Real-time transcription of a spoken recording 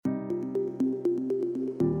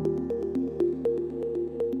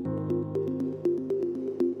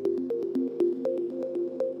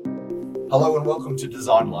Hello and welcome to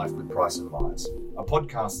Design Life with Price and Myers, a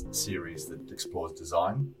podcast series that explores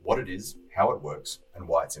design, what it is, how it works, and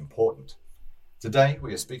why it's important. Today,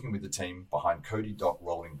 we are speaking with the team behind Cody Dock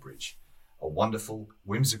Rolling Bridge, a wonderful,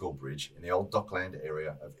 whimsical bridge in the old Dockland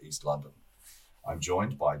area of East London. I'm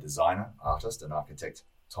joined by designer, artist, and architect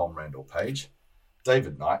Tom Randall Page,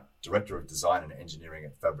 David Knight, Director of Design and Engineering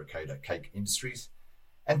at fabricator Cake Industries,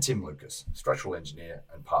 and Tim Lucas, Structural Engineer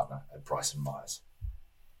and Partner at Price and Myers.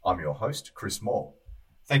 I'm your host, Chris Moore.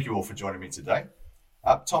 Thank you all for joining me today.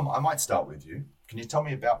 Tom, I might start with you. Can you tell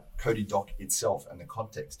me about Cody Dock itself and the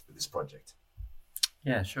context for this project?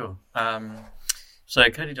 Yeah, sure. So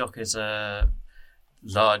Cody Dock is a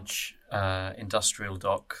large industrial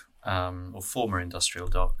dock, or former industrial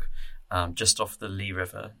dock, just off the Lee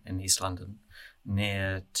River in East London,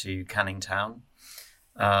 near to Canning Town.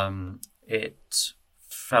 It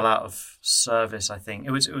fell out of service, I think.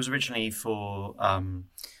 It was originally for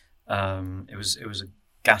it was a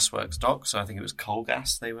gasworks dock, so I think it was coal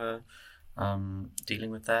gas they were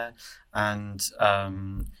dealing with there, and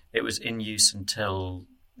it was in use until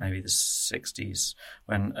maybe the 60s,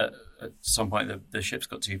 when at some point the ships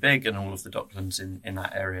got too big and all of the docklands in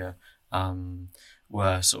that area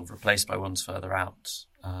were sort of replaced by ones further out,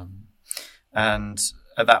 and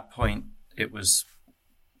at that point it was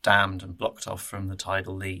dammed and blocked off from the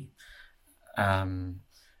tidal Lee, and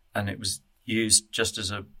it was used just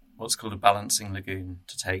as what's called a balancing lagoon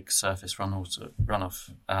to take surface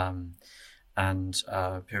runoff, and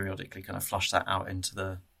periodically kind of flush that out into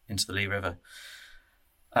the Lee River.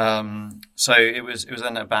 So it was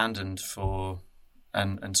then abandoned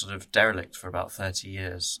and sort of derelict for about 30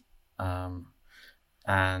 years,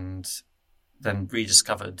 and then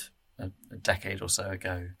rediscovered a decade or so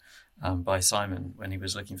ago by Simon when he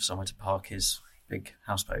was looking for somewhere to park his big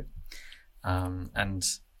houseboat, and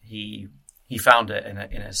he found it in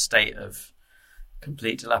a state of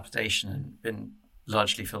complete dilapidation and been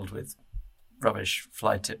largely filled with rubbish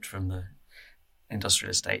fly tipped from the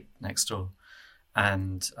industrial estate next door,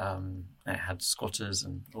 and it had squatters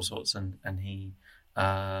and all sorts, and he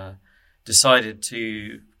decided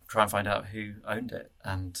to try and find out who owned it,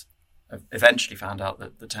 and eventually found out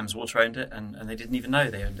that the Thames Water owned it, and they didn't even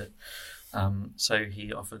know they owned it. So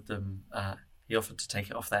he offered to take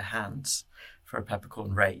it off their hands for a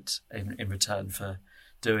peppercorn rate in return for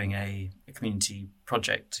doing a community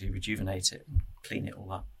project to rejuvenate it and clean it all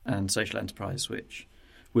up. And social enterprise, which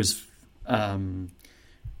was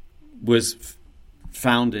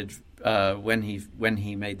founded when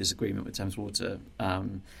he made this agreement with Thames Water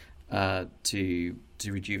to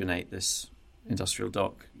rejuvenate this industrial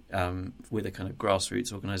dock, with a kind of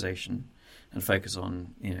grassroots organisation and focus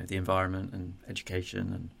on the environment and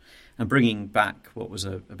education and bringing back what was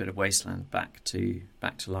a bit of wasteland back to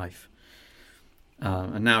life.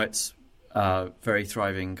 And now it's a very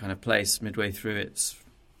thriving kind of place midway through its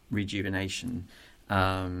rejuvenation,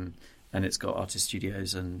 and it's got artist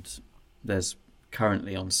studios, and there's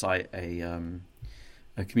currently on site a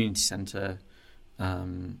community centre,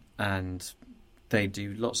 and they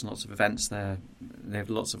do lots and lots of events there. They have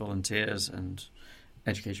lots of volunteers and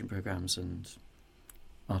education programs and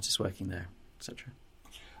artists working there, etc.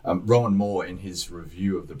 Rowan Moore, in his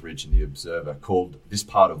review of the bridge in The Observer, called this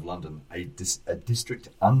part of London a district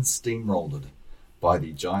unsteamrolled by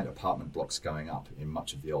the giant apartment blocks going up in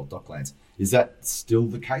much of the old docklands. Is that still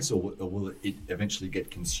the case, or will it eventually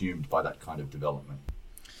get consumed by that kind of development?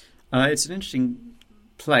 It's an interesting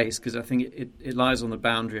place because I think it lies on the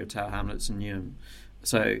boundary of Tower Hamlets and Newham,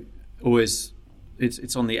 so always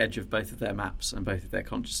it's on the edge of both of their maps and both of their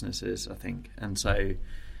consciousnesses, I think, and so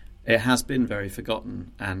it has been very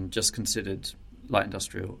forgotten and just considered light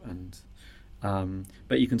industrial, and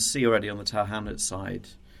but you can see already on the Tower Hamlets side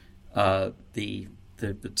the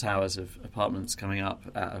towers of apartments coming up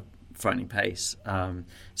at a frightening pace,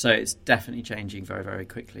 so it's definitely changing very, very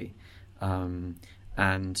quickly,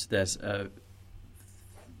 and there's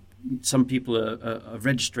some people are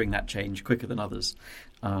registering that change quicker than others,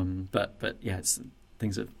 but yeah,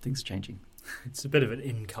 things are changing. It's a bit of an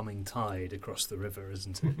incoming tide across the river,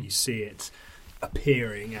 isn't it? You see it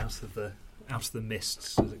appearing out of the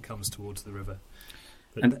mists as it comes towards the river,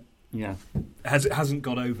 but it hasn't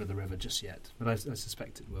got over the river just yet. But I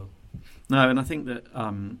suspect it will. No, and I think that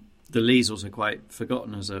the Lee's also quite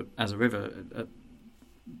forgotten as a river.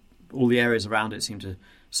 All the areas around it seem to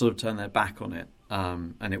sort of turn their back on it.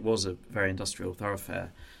 And it was a very industrial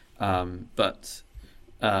thoroughfare, but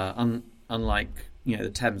unlike the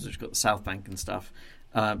Thames, which got the South Bank and stuff,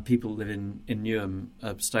 people live in Newham,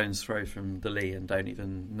 a stone's throw from the Lee, and don't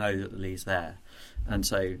even know that the Lee's there. And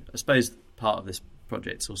so I suppose part of this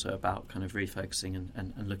project, it's also about kind of refocusing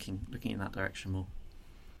and looking in that direction more.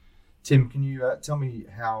 Tim, can you tell me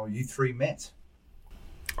how you three met?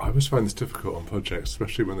 I always find this difficult on projects,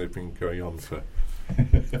 especially when they've been going on for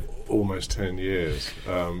almost 10 years.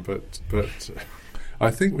 But I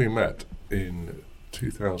think we met in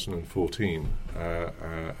 2014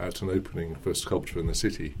 at an opening for sculpture in the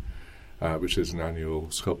city, which is an annual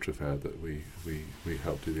sculpture fair that we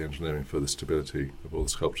help do the engineering for the stability of all the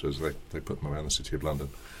sculptures. They put them around the City of London.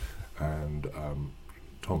 And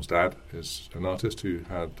Tom's dad is an artist who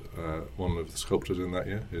had one of the sculptures in that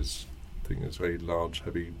year. His thing is very large,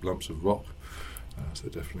 heavy lumps of rock. So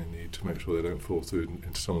they definitely need to make sure they don't fall through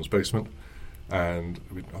into someone's basement. And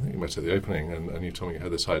I think we met at the opening, and you told me you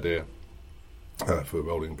had this idea for a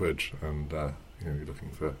rolling bridge, and you're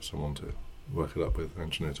looking for someone to work it up with, an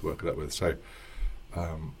engineer to work it up with. So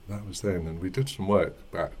that was then, and we did some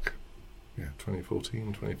work back,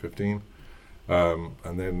 2014, 2015,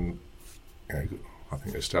 and then I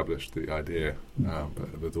think established the idea.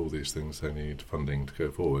 But with all these things, they need funding to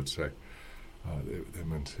go forward. So they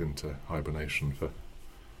went into hibernation for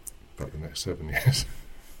about the next 7 years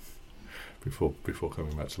before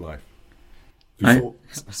coming back to life.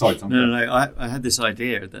 Sorry, Tom. No. I had this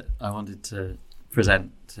idea that I wanted to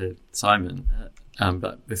present to Simon,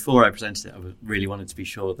 but before I presented it, I really wanted to be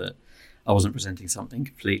sure that I wasn't presenting something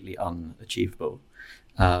completely unachievable.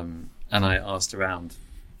 And I asked around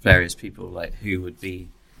various people, like who would be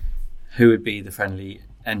the friendly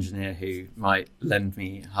engineer who might lend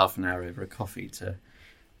me half an hour over a coffee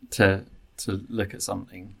to look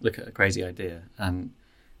at a crazy idea. And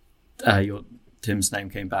Tim's name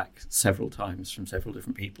came back several times from several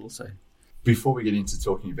different people. So before we get into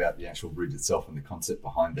talking about the actual bridge itself and the concept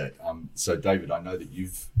behind that, so David, I know that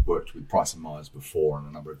you've worked with Price & Myers before on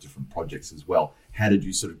a number of different projects as well. How did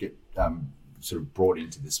you sort of get brought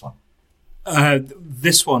into this one?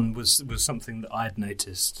 This one was something that I had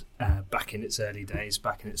noticed back in its early days,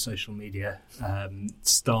 back in its social media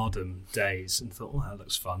stardom days, and thought, that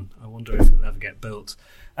looks fun. I wonder if it'll ever get built.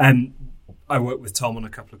 I worked with Tom on a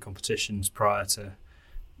couple of competitions prior to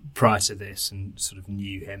this, and sort of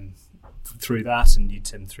knew him through that, and knew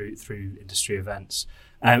Tim through industry events,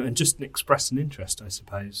 and just expressed an interest, I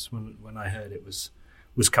suppose, when I heard it was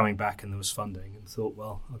coming back and there was funding, and thought,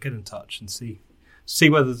 well, I'll get in touch and see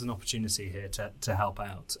whether there's an opportunity here to help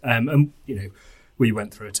out. And we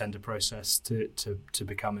went through a tender process to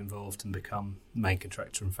become involved and become main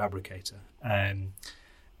contractor and fabricator.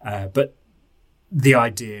 But the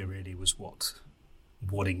idea really was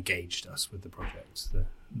what engaged us with the project,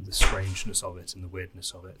 the strangeness of it and the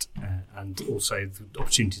weirdness of it, and also the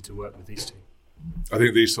opportunity to work with these two. I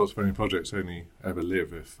think these sorts of projects only ever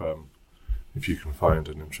live if you can find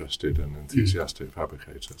an interested and enthusiastic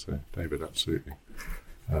fabricator. So David, absolutely.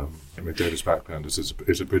 David's background is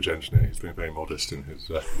a bridge engineer. He's been very modest in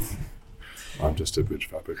his... I'm just a bridge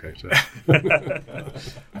fabricator.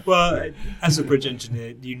 Well, as a bridge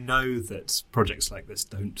engineer, you know that projects like this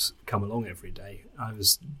don't come along every day. I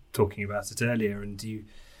was talking about it earlier, and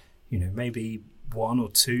maybe 1 or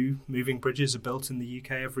 2 moving bridges are built in the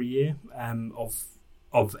UK every year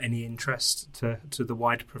of any interest to the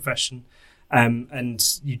wider profession.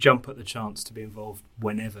 And you jump at the chance to be involved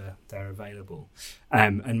whenever they're available.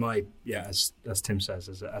 And as Tim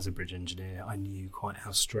says, as a bridge engineer, I knew quite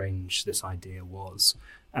how strange this idea was,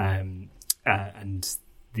 and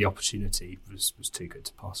the opportunity was too good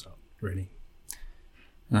to pass up, really.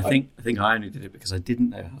 And I think I only did it because I didn't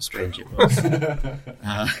know how strange it was.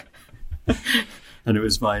 And it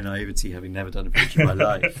was my naivety, having never done a bridge in my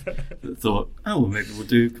life, that thought, maybe we'll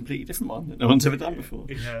do a completely different one that no one's ever done before.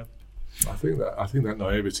 Yeah. I think that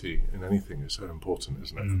naivety in anything is so important,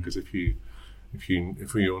 isn't it? Because if we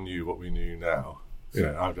all knew what we knew now,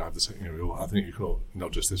 I'd have the same. I think you can all,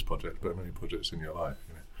 not just this project, but many projects in your life.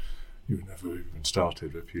 You would never even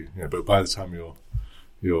started if you. But by the time you're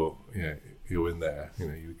in there,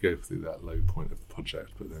 you go through that low point of the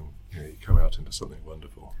project, but then you come out into something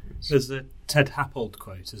wonderful. There's a Ted Happold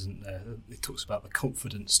quote, isn't there? It talks about the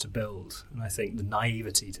confidence to build, and I think the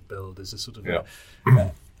naivety to build is a sort of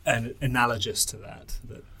an analogous to that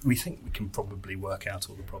we think we can probably work out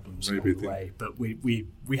all the problems along the way, but we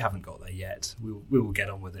haven't got there yet. We will get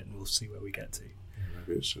on with it, and we'll see where we get to.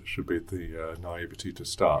 Maybe it should be the naivety to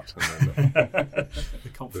start, and then the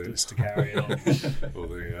confidence to carry on, or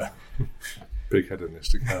the big-headedness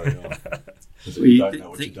to carry on. You don't know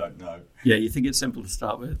what you don't know. Yeah, you think it's simple to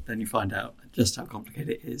start with, then you find out just how complicated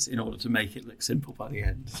it is in order to make it look simple by the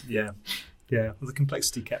end. Yeah. Well, the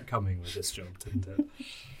complexity kept coming with this job, didn't it?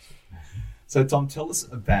 So, Tom, tell us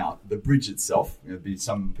about the bridge itself. There'll be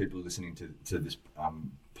some people listening to this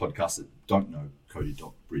podcasts that don't know Cody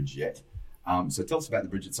Dock Bridge yet. So tell us about the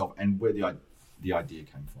bridge itself and where the idea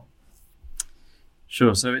came from.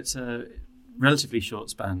 Sure. So it's a relatively short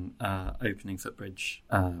span opening footbridge,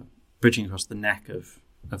 bridging across the neck of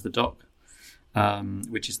the dock,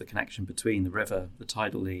 which is the connection between the river, the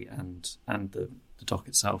tidal lee, and the dock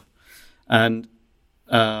itself. And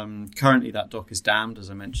currently that dock is dammed, as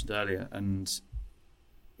I mentioned earlier, and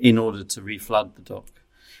in order to reflood the dock,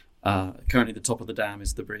 currently the top of the dam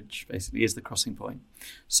is the bridge, basically is the crossing point.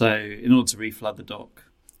 So in order to reflood the dock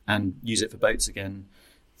and use it for boats again,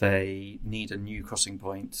 they need a new crossing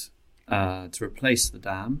point to replace the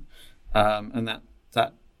dam, and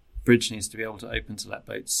that bridge needs to be able to open to let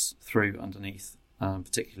boats through underneath,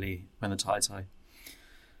 particularly when the tide's high.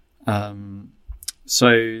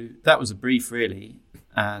 So that was a brief, really,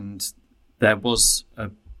 and there was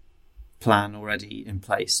a plan already in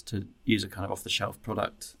place to use a kind of off-the-shelf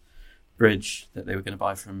product bridge that they were going to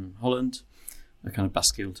buy from Holland, a kind of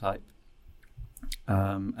bascule type.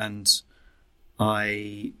 And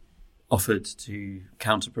I offered to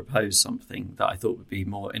counter-propose something that I thought would be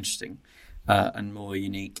more interesting and more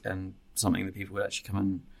unique, and something that people would actually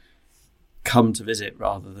come to visit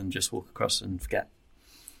rather than just walk across and forget.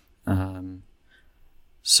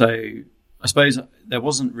 So I suppose there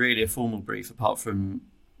wasn't really a formal brief apart from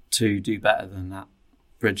to do better than that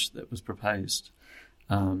bridge that was proposed.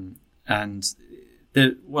 And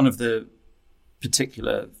one of the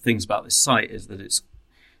particular things about this site is that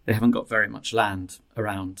they haven't got very much land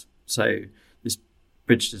around. So this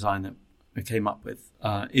bridge design that I came up with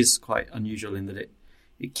is quite unusual in that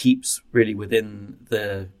it keeps really within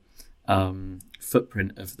the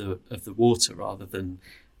footprint of the water rather than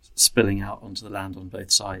spilling out onto the land on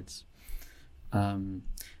both sides.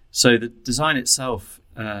 So the design itself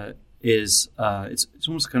is it's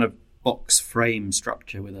almost kind of box frame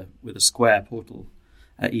structure with a square portal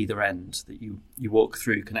at either end that you walk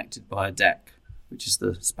through, connected by a deck, which is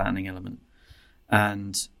the spanning element.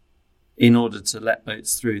 And in order to let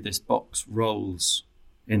boats through, this box rolls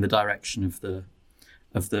in the direction of the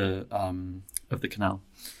canal.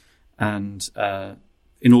 And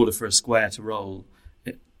in order for a square to roll,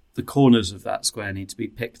 the corners of that square need to be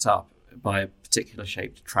picked up by a particular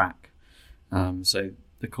shaped track. So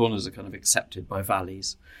the corners are kind of accepted by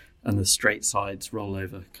valleys, and the straight sides roll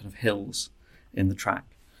over kind of hills in the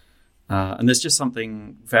track. And there's just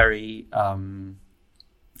something very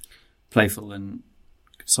playful and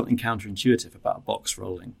something counterintuitive about box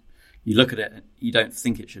rolling. You look at it, you don't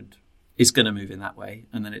think it's going to move in that way,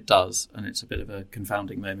 and then it does, and it's a bit of a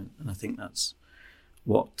confounding moment. And I think that's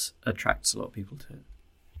what attracts a lot of people to it.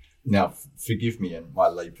 Now, forgive me and my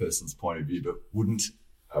layperson's point of view, but wouldn't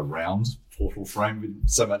a round portal frame be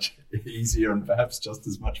so much easier and perhaps just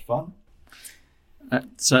as much fun?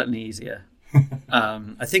 Certainly easier.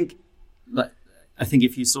 I think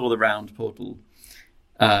if you saw the round portal,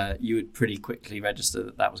 you would pretty quickly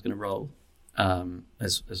register that was going to roll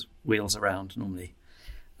as wheels around normally.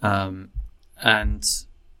 And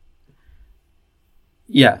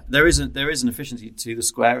yeah, there is an efficiency to the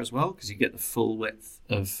square as well, because you get the full width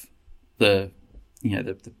of the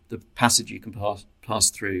passage you can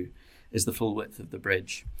pass through is the full width of the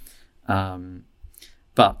bridge.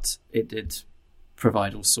 But it did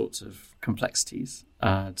provide all sorts of complexities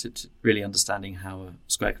to really understanding how a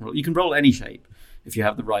square can roll. You can roll any shape if you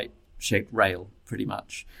have the right shaped rail, pretty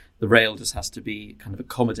much. The rail just has to be kind of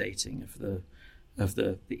accommodating of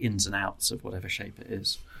the ins and outs of whatever shape it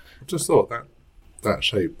is. I just thought that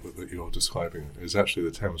shape that you're describing is actually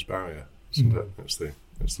the Thames barrier, isn't it? It's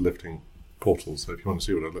the lifting portal. So if you want to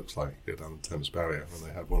see what it looks like, go down the Thames barrier when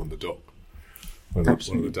they have one on the dock, when one of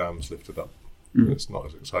the dams lifted up. It's not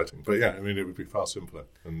as exciting, but yeah, I mean, it would be far simpler.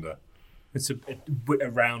 And a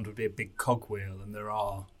round would be a big cogwheel, and there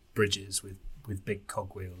are bridges with big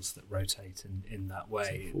cogwheels that rotate in that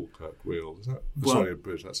way. It's a Falkirk wheel, is that? Sorry, a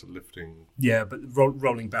bridge. That's a lifting. Yeah, but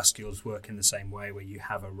rolling bascules work in the same way, where you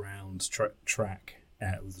have a round track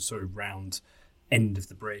with a sort of round end of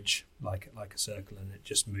the bridge, like a circle, and it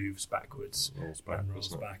just moves backwards, rolls back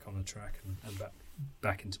on a track and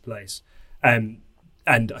back into place. And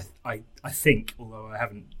I think, although I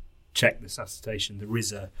haven't checked this attestation, there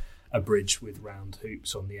is a bridge with round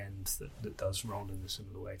hoops on the end that does roll in a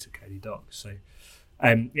similar way to Cody Dock. So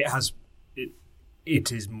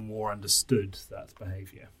it is more understood, that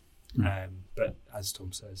behaviour. But as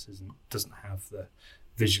Tom says, doesn't have the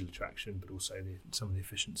visual attraction, but also some of the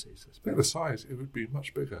efficiencies. I think the size, it would be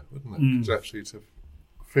much bigger, wouldn't it? Because actually to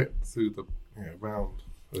fit through the round,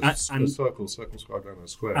 a circle circumscribed around a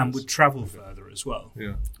square. And would travel further as well,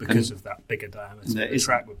 because of that bigger diameter. The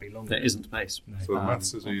track would be longer. There isn't space. No. So the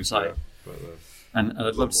maths is easier, but And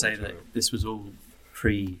I'd love to say that this was all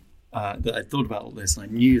that I thought about all this and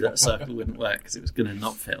I knew that a circle wouldn't work because it was going to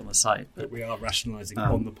not fit on the site. But we are rationalising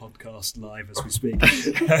on the podcast live as we speak.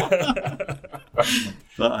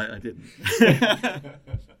 But I didn't.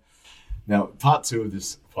 Now, part 2 of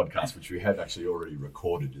this podcast, which we have actually already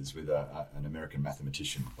recorded, is with an American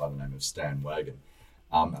mathematician by the name of Stan Wagon.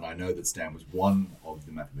 And I know that Stan was one of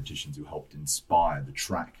the mathematicians who helped inspire the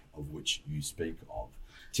track of which you speak of.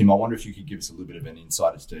 Tim, I wonder if you could give us a little bit of an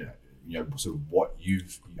insight as to, sort of what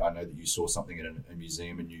I know that you saw something in a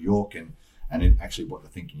museum in New York and actually what the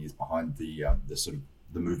thinking is behind the sort of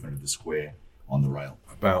the movement of the square on the rail.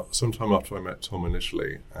 About sometime after I met Tom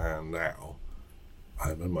initially and now,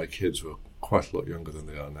 and my kids were quite a lot younger than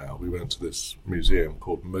they are now, we went to this museum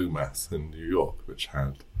called MoMath in New York, which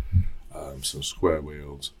had some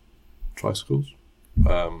square-wheeled tricycles,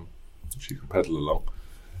 which you can pedal along,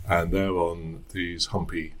 and they're on these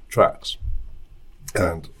humpy tracks.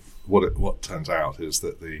 And what turns out is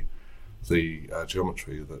that the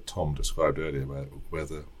geometry that Tom described earlier, where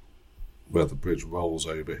the bridge rolls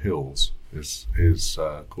over hills, is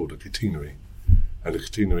called a catenary. And a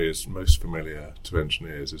catenary is most familiar to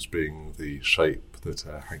engineers as being the shape that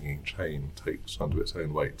a hanging chain takes under its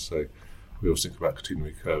own weight. So we always think about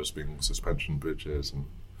catenary curves being suspension bridges and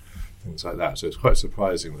things like that. So it's quite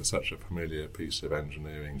surprising that such a familiar piece of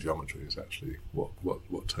engineering geometry is actually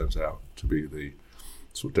what turns out to be the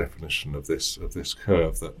sort of definition of this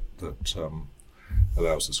curve that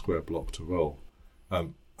allows the square block to roll. I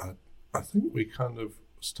think we kind of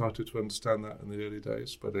started to understand that in the early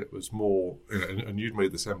days, but it was more, and you'd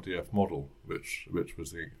made this MDF model, which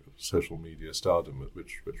was the social media stardom,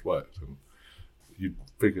 which worked, and you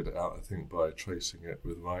figured it out, I think, by tracing it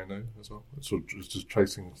with Rhino as well. It's sort of just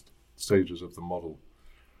tracing stages of the model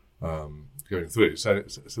going through. So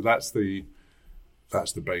that's the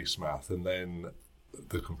base math, and then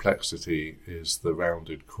the complexity is the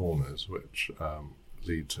rounded corners, which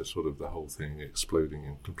lead to sort of the whole thing exploding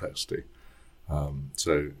in complexity.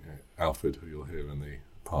 So Alfred, who you'll hear in the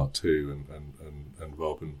part 2, and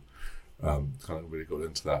Robin kind of really got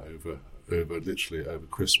into that over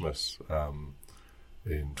Christmas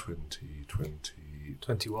in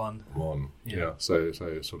 2021. Yeah. So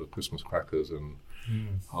sort of Christmas crackers and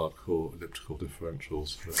hardcore elliptical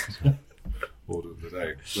differentials that order of the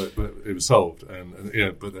day. But it was solved, and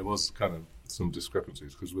but there was kind of some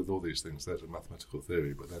discrepancies because with all these things, there's a mathematical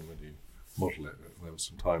theory, but then when you model it, there was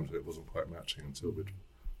some times it wasn't quite matching until we'd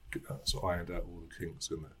sort of ironed out all the kinks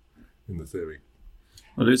in the theory.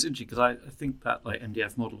 Well, it was interesting because I think that like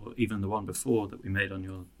MDF model, even the one before that we made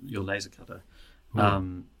on your laser cutter,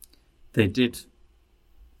 they did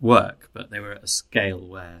work, but they were at a scale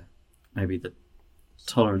where maybe the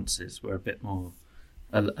tolerances were a bit more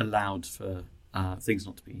allowed for things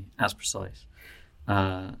not to be as precise.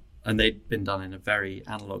 And they'd been done in a very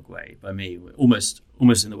analog way by me, almost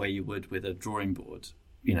in the way you would with a drawing board.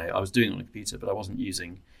 I was doing it on a computer, but I wasn't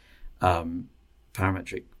using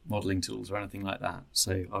parametric modelling tools or anything like that.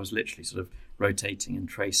 So I was literally sort of rotating and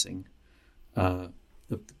tracing the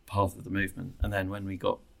path of the movement. And then when we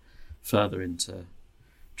got further into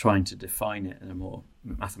trying to define it in a more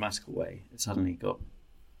mathematical way, it suddenly got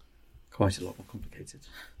quite a lot more complicated.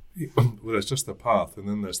 Well, it's just the path, and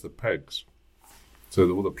then there's the pegs. So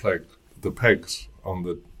all the pegs on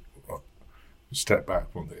the step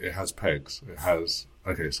back from it has pegs. It has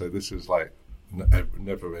so this is like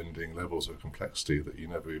never-ending levels of complexity that you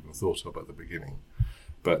never even thought of at the beginning.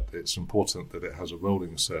 But it's important that it has a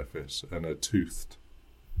rolling surface and a toothed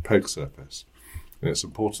peg surface, and it's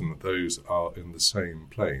important that those are in the same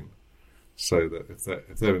plane, so that if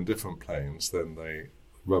they're in different planes, then they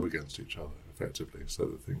rub against each other effectively, so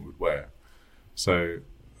the thing would wear. So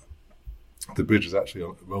the bridge is actually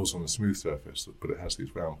rolls on a smooth surface, but it has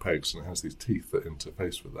these round pegs and it has these teeth that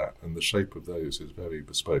interface with that, and the shape of those is very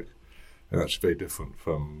bespoke and actually very different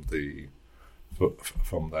from that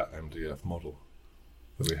MDF model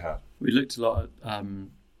that we had. We looked a lot at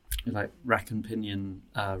like rack and pinion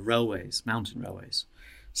railways, mountain railways.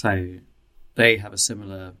 So they have a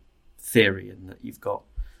similar theory in that you've got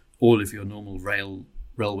all of your normal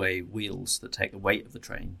railway wheels that take the weight of the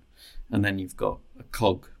train, and then you've got a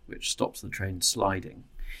cog which stops the train sliding.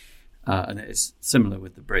 And it's similar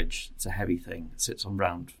with the bridge. It's a heavy thing. It sits on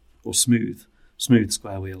round or smooth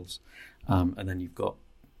square wheels. And then you've got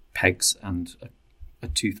pegs and a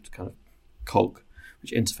toothed kind of cog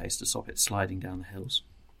which interface to stop it sliding down the hills.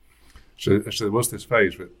 So there was this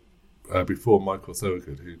phase before Michael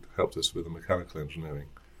Thorogood, who helped us with the mechanical engineering,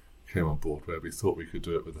 came on board, where we thought we could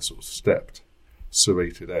do it with a sort of stepped,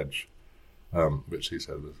 serrated edge, which he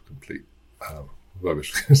said was complete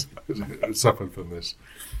rubbish. Suffered from this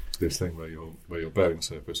thing where your bearing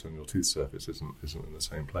surface and your tooth surface isn't in the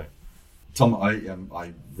same plane. Tom,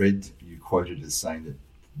 I read you quoted as saying that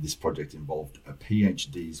this project involved a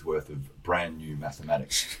PhD's worth of brand new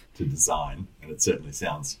mathematics to design, and it certainly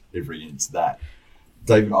sounds every inch that.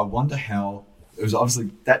 David, I wonder how it was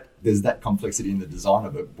obviously that there's that complexity in the design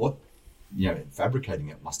of it. What, fabricating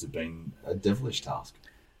it must have been a devilish task.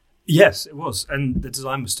 Yes, it was, and the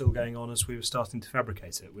design was still going on as we were starting to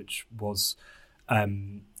fabricate it, which was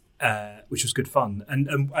good fun.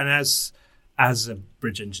 And as a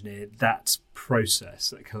bridge engineer, that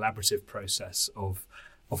process, that collaborative process of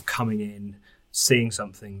coming in, seeing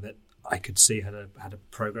something that I could see had a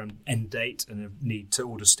program end date and a need to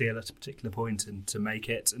order steel at a particular point and to make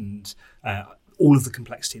it, and all of the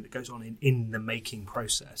complexity that goes on in the making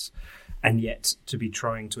process, and yet to be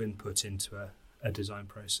trying to input into a design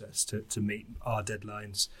process to meet our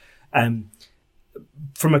deadlines.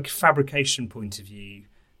 From a fabrication point of view,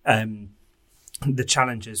 the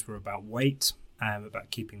challenges were about weight, about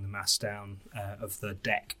keeping the mass down of the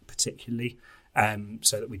deck particularly,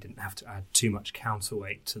 so that we didn't have to add too much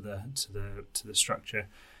counterweight to the structure,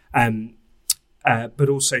 but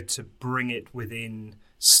also to bring it within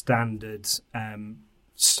standard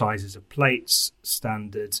sizes of plates,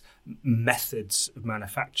 standard methods of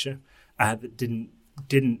manufacture that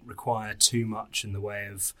didn't require too much in the way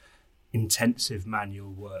of intensive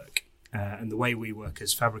manual work. And the way we work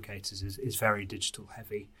as fabricators is very digital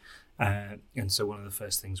heavy. And so one of the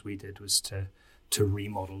first things we did was to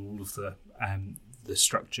remodel all of the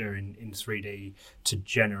structure in 3D to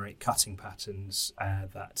generate cutting patterns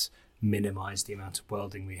that minimise the amount of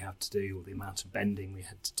welding we had to do or the amount of bending we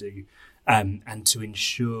had to do, and to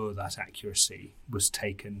ensure that accuracy was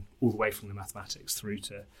taken all the way from the mathematics through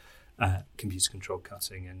to computer-controlled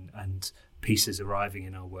cutting and pieces arriving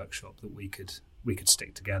in our workshop that we could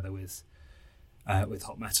stick together with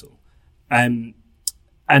hot metal. And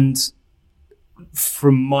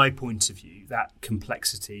from my point of view, that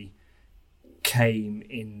complexity came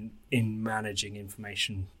in managing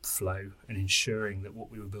information flow and ensuring that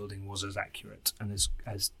what we were building was as accurate and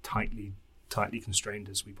as tightly constrained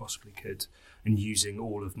as we possibly could, and using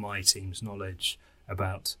all of my team's knowledge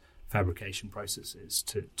about fabrication processes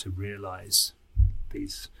to realise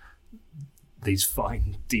these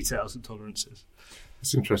fine details and tolerances.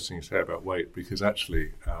 It's interesting you say about weight, because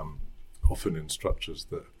actually often in structures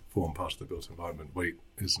that form part of the built environment, weight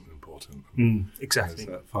isn't important. Exactly.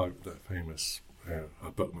 There's that famous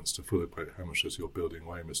abutments to full weight. How much does your building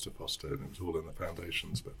weigh, Mr. Foster? And it was all in the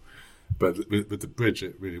foundations. But with the bridge,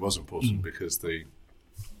 it really was important because the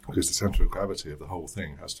centre of gravity of the whole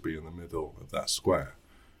thing has to be in the middle of that square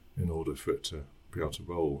in order for it to be able to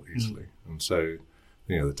roll easily. And so,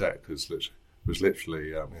 the deck was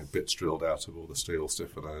literally bits drilled out of all the steel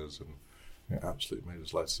stiffeners and absolutely made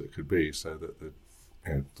as light as it could be, so that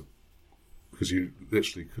because you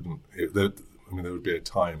literally couldn't. There would be a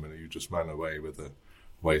time when you just ran away with the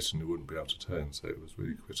weight and you wouldn't be able to turn. So it was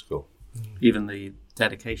really critical. Even the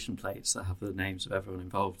dedication plates that have the names of everyone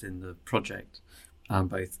involved in the project,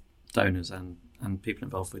 both donors and people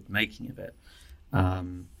involved with making of it,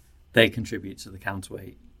 they contribute to the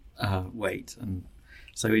counterweight weight. And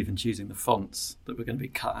so even choosing the fonts that were going to be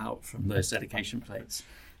cut out from those dedication plates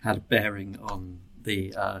had a bearing on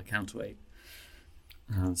the counterweight.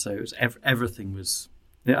 So it was everything was.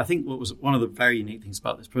 I think what was one of the very unique things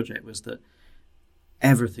about this project was that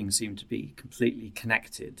everything seemed to be completely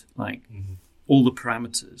connected. Like all the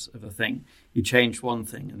parameters of a thing, you change one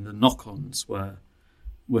thing, and the knock-ons were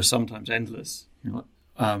sometimes endless.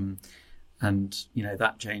 And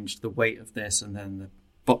that changed the weight of this, and then the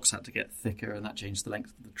box had to get thicker, and that changed the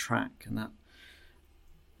length of the track, and that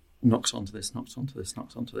knocks onto this, knocks onto this,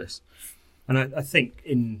 knocks onto this. And I think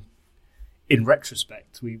in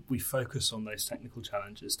retrospect, we focus on those technical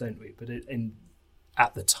challenges, don't we? But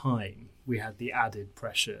at the time, we had the added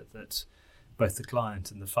pressure that both the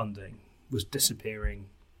client and the funding was disappearing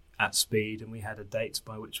at speed, and we had a date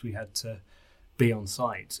by which we had to be on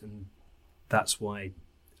site, and that's why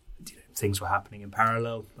things were happening in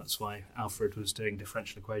parallel. That's why Alfred was doing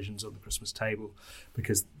differential equations on the Christmas table,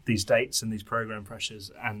 because these dates and these program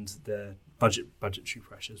pressures and the budgetary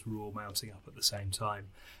pressures were all mounting up at the same time.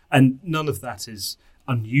 And none of that is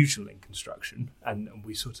unusual in construction, and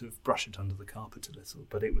we sort of brush it under the carpet a little,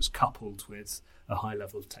 but it was coupled with a high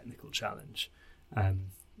level of technical challenge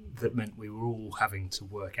that meant we were all having to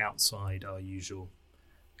work outside our usual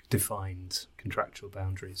defined contractual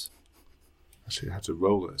boundaries. Actually, it had to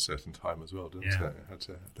roll at a certain time as well, didn't Yeah. it?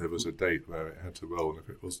 There was a date where it had to roll, and if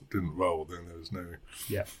it didn't roll, then there was no.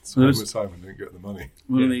 Yeah. Simon didn't get the money.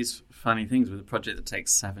 One of these funny things with a project that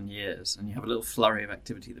takes 7 years, and you have a little flurry of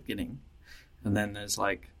activity at the beginning, and then there's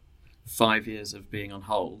like 5 years of being on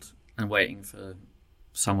hold and waiting for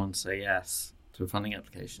someone to say yes to a funding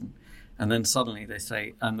application, and then suddenly they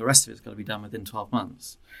say, and the rest of it's got to be done within 12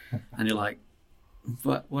 months, and you're like,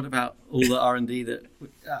 but what about all the R&D that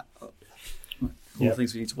all the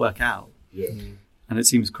things we need to work out? Yeah. And it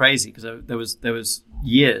seems crazy because there was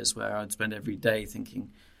years where I'd spend every day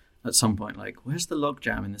thinking at some point, like, where's the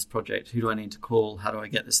logjam in this project? Who do I need to call? How do I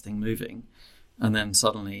get this thing moving? And then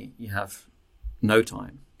suddenly you have no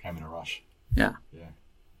time. Came in a rush. Yeah. Yeah.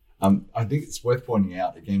 I think it's worth pointing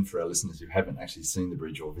out, again, for our listeners who haven't actually seen the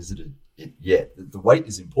bridge or visited it yet, that the weight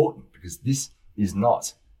is important because this is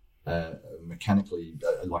not mechanically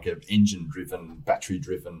like an engine-driven,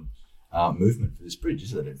 battery-driven movement for this bridge,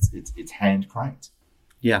 is it? It's hand cranked.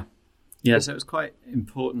 Yeah. Yeah, so it was quite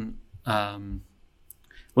important.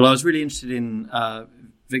 Well, I was really interested in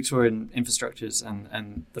Victorian infrastructures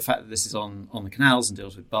and the fact that this is on the canals and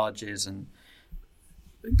deals with barges and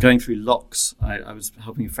going through locks. I was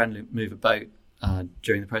helping a friend move a boat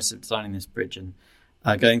during the process of designing this bridge and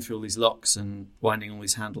going through all these locks and winding all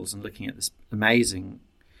these handles and looking at this amazing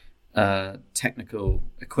technical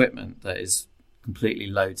equipment that is completely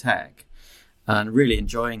low tech and really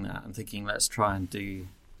enjoying that and thinking, let's try and do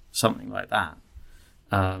something like that.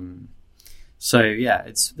 So yeah,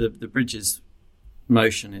 it's the bridge's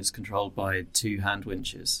motion is controlled by 2 hand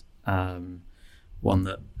winches, one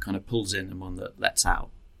that kind of pulls in and one that lets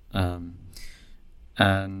out. And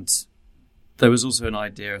there was also an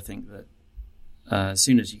idea, I think, that as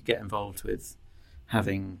soon as you get involved with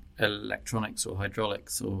having electronics or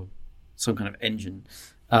hydraulics or some kind of engine,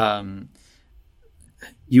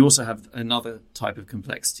 you also have another type of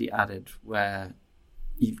complexity added where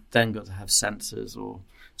you've then got to have sensors or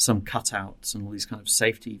some cutouts and all these kind of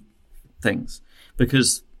safety things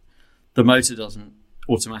because the motor doesn't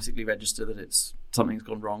automatically register that something's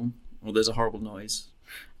gone wrong or there's a horrible noise,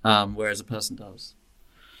 whereas a person does.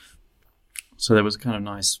 So there was a kind of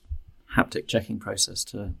nice haptic checking process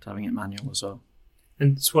to having it manual as well.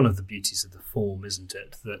 And it's one of the beauties of the form, isn't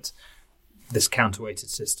it? That this counterweighted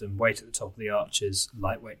system, weight at the top of the arches,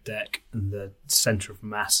 lightweight deck, and the centre of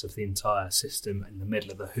mass of the entire system in the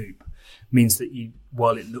middle of the hoop means that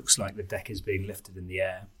while it looks like the deck is being lifted in the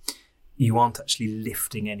air, you aren't actually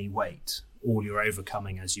lifting any weight. All you're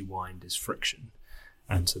overcoming as you wind is friction.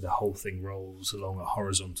 And so the whole thing rolls along a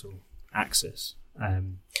horizontal axis.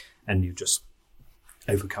 And you're just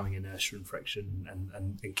overcoming inertia and friction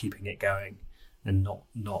and keeping it going and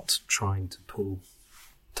not trying to pull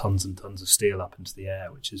tons and tons of steel up into the air,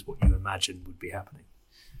 which is what you imagine would be happening.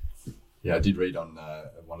 Yeah, I did read on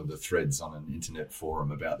one of the threads on an internet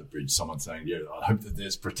forum about the bridge, someone saying, yeah, I hope that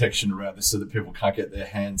there's protection around this so that people can't get their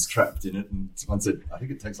hands trapped in it. And someone said, I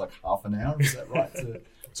think it takes like half an hour, is that right? To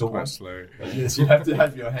Quite slow. Yes, you have to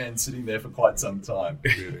have your hands sitting there for quite some time.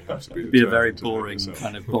 Really have to be a very boring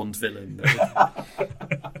kind of Bond villain.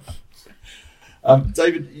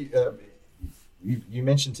 David, you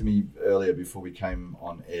mentioned to me earlier before we came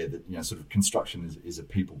on air that sort of construction is a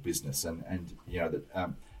people business, and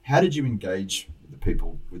that how did you engage with the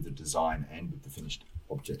people with the design and with the finished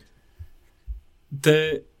object?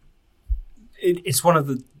 It's one of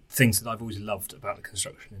the things that I've always loved about the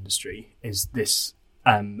construction industry is this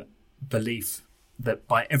belief that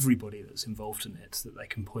by everybody that's involved in it, that they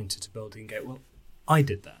can point at a building and go, well, I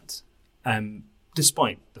did that.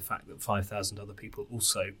 Despite the fact that 5,000 other people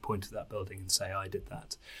also point to that building and say, I did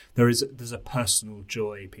that. There's a personal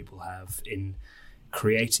joy people have in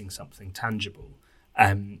creating something tangible.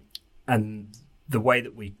 And the way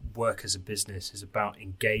that we work as a business is about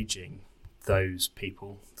engaging those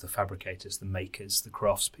people, the fabricators, the makers, the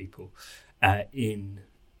craftspeople, in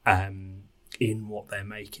what they're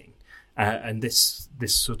making. And this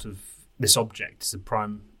object is a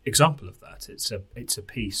prime example of that. It's a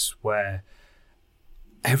piece where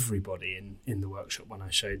everybody in the workshop, when I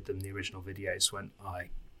showed them the original videos, went,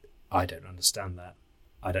 I don't understand that.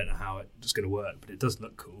 I don't know how it's going to work, but it does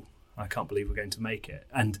look cool. I can't believe we're going to make it.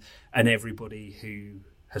 And everybody who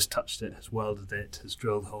has touched it, has welded it, has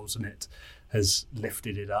drilled holes in it, has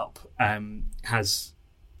lifted it up, has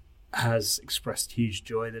expressed huge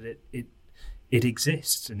joy that it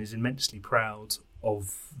exists and is immensely proud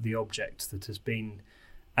of the object that has been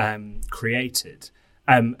created.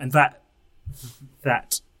 And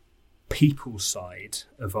that people side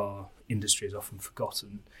of our industry is often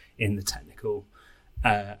forgotten in the technical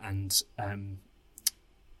and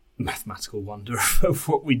mathematical wonder of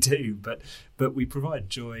what we do, but we provide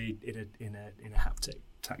joy in a haptic,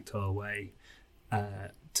 tactile way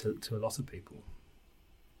to a lot of people.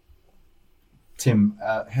 Tim,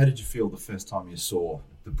 how did you feel the first time you saw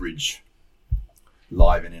the bridge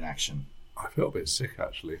live and in action? I felt a bit sick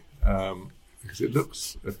actually, because it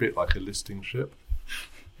looks a bit like a listing ship,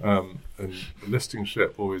 and a listing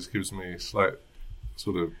ship always gives me a slight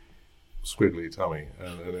sort of squiggly tummy,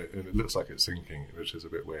 and it looks like it's sinking, which is a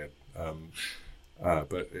bit weird.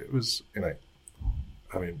 But it was,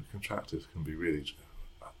 contractors can be really,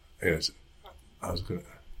 they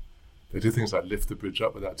do things like lift the bridge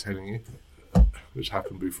up without telling you, which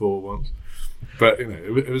happened before once. But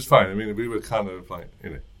it was fine. I mean, we were kind of like,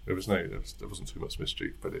 there wasn't too much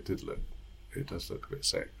mischief, but it does look a bit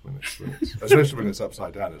sick when it's especially when it's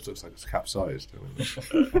upside down. It looks like it's capsized.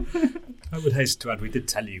 I would hasten to add, we did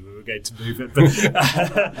tell you we were going to move it, but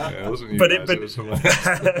it wasn't you guys, it was someone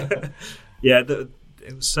else. Yeah,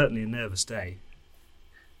 it was certainly a nervous day.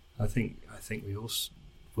 I think we all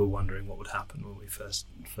were wondering what would happen when we first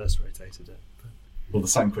rotated it. Well, the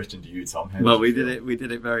same question to you, Tom. We did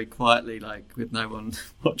it very quietly, like with no one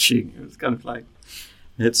watching. It was kind of like,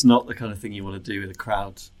 it's not the kind of thing you want to do with a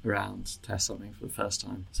crowd around to test something for the first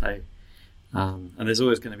time. So, and there's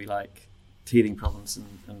always going to be like teething problems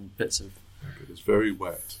and bits of. It's very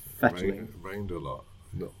wet. It rained a lot.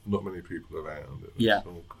 Not many people around. It was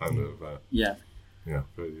all kind of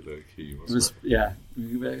very low key.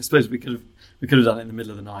 I suppose we could have done it in the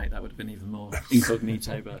middle of the night. That would have been even more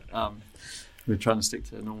incognito. But we were trying to stick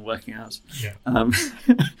to normal working hours. Yeah.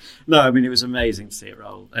 No, I mean, it was amazing to see it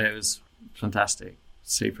roll. It was fantastic,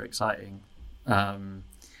 super exciting. I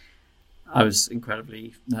was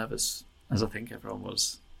incredibly nervous, as I think everyone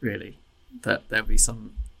was, really, that there'd be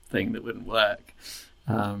something that wouldn't work.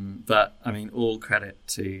 But I mean, all credit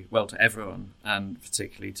to everyone, and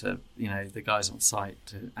particularly to the guys on site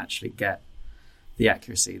to actually get the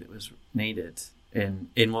accuracy that was needed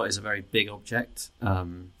in what is a very big object.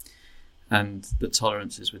 And the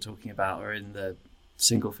tolerances we're talking about are in the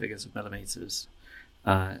single figures of millimeters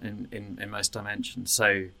in most dimensions.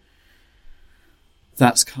 So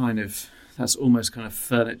that's almost kind of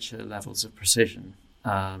furniture levels of precision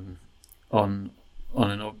on an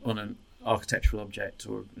architectural object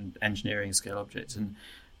or an engineering scale object, and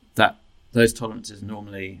that those tolerances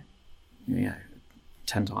normally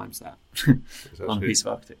 10 times that on a piece of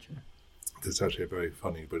architecture. There's actually a very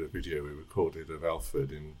funny bit of video we recorded of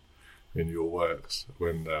Alfred in your works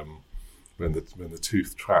when the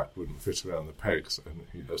tooth trap wouldn't fit around the pegs, and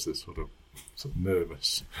he has this sort of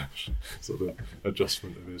nervous sort of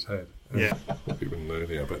adjustment of his head. Yeah, we wouldn't know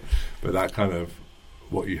here, but that kind of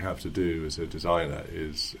what you have to do as a designer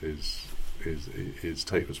is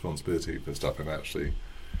take responsibility for stuff, and actually,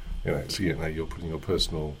 you're putting your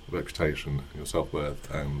personal reputation, your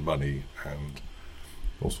self-worth, and money, and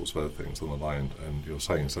all sorts of other things on the line, and you're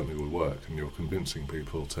saying something will work, and you're convincing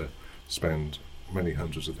people to spend many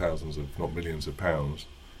hundreds of thousands, if not millions of pounds,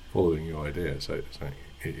 following your idea. So it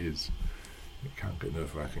can get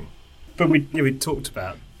nerve-wracking. But we talked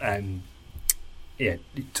about you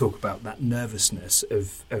talk about that nervousness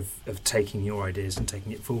of taking your ideas and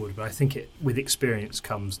taking it forward. But I think with experience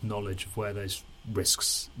comes knowledge of where those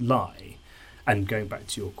risks lie. And going back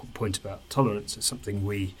to your point about tolerance, it's something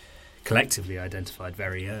we collectively identified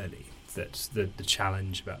very early, that the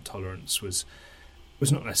challenge about tolerance was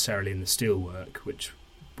not necessarily in the steelwork, which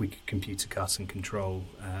we could computer cut and control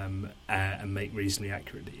and make reasonably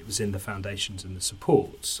accurately. It was in the foundations and the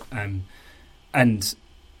supports. And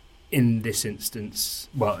in this instance,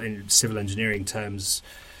 well, in civil engineering terms,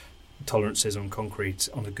 tolerances on concrete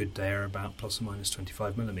on a good day are about plus or minus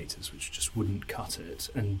 25 millimetres, which just wouldn't cut it.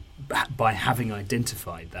 And by having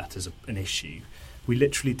identified that as an issue, we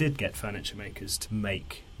literally did get furniture makers to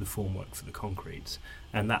make the formwork for the concrete,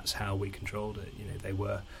 and that's how we controlled it.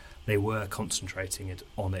 They were concentrating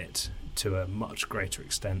on it to a much greater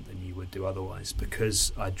extent than you would do otherwise,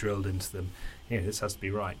 because I drilled into them, this has to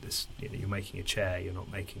be right. This, you're making a chair, you're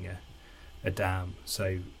not making a dam.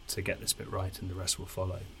 So to get this bit right, and the rest will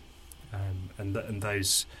follow. And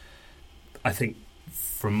those, I think,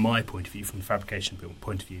 from my point of view, from the fabrication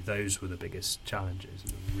point of view, those were the biggest challenges.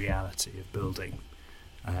 The reality of building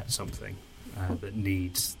something that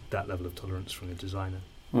needs that level of tolerance from a designer.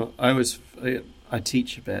 Well, I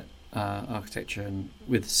teach a bit architecture, and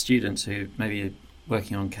with students who maybe are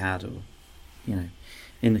working on CAD or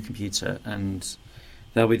in the computer, and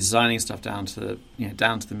they'll be designing stuff down to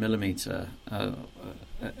the millimeter,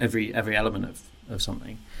 every element of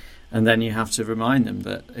something, and then you have to remind them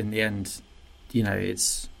that in the end,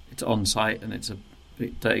 it's on site and it's a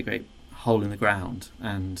dirty great hole in the ground,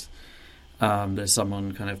 and there's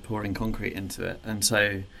someone kind of pouring concrete into it, and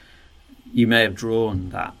so you may have drawn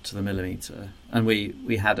that to the millimetre. And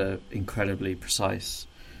we had various incredibly precise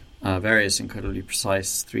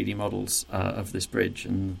 3D models of this bridge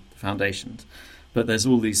and the foundations. But there's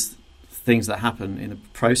all these things that happen in the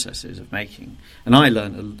processes of making. And I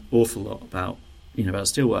learned an awful lot about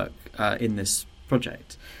steelwork in this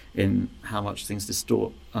project, in how much things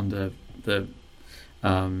distort under the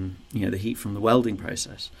the heat from the welding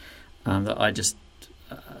process, that I just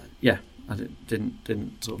I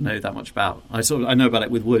didn't sort of know that much about. I know about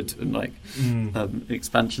it with wood and like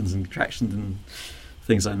expansions and contractions and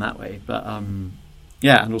things like that way. But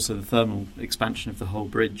and also the thermal expansion of the whole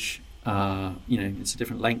bridge. It's a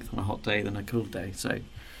different length on a hot day than a cool day. So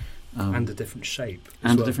and a different shape.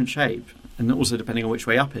 A different shape, and also depending on which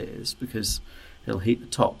way up it is, because it'll heat the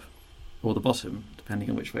top or the bottom depending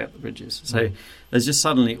on which way up the bridge is. So there's just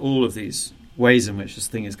suddenly all of these ways in which this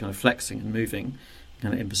thing is kind of flexing and moving,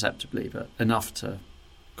 kind of imperceptibly, but enough to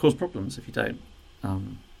cause problems if you don't.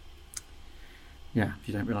 If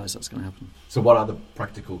you don't realise that's going to happen. So, what are the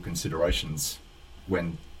practical considerations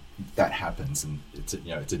when that happens, and it's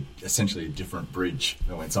essentially a different bridge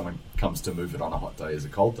when someone comes to move it on a hot day as a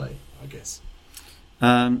cold day, I guess?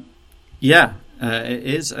 It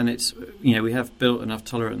is, and it's we have built enough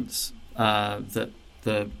tolerance that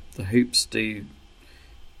the hoops do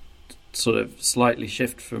sort of slightly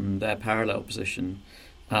shift from their parallel position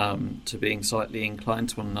to being slightly inclined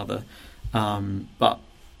to one another, but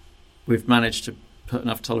we've managed to put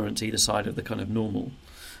enough tolerance either side of the kind of normal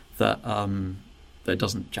that it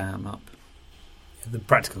doesn't jam up. The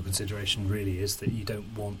practical consideration really is that you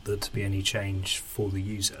don't want there to be any change for the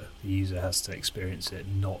user. The user has to experience it,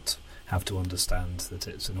 not have to understand that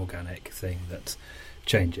it's an organic thing that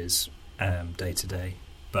changes day to day.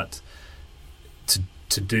 But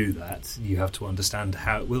to do that, you have to understand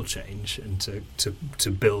how it will change, and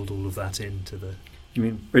to build all of that into the... You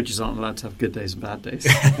mean bridges aren't allowed to have good days and bad days?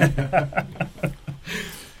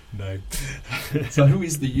 No. So who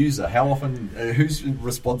is the user? How often? Who's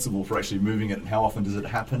responsible for actually moving it, and how often does it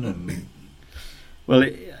happen? And well,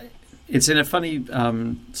 it's in a funny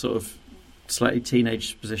sort of slightly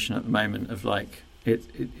teenage position at the moment of like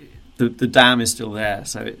the dam is still there,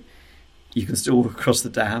 so you can still walk across the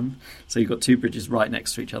dam. So you've got two bridges right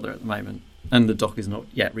next to each other at the moment, and the dock is not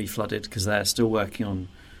yet reflooded because they're still working on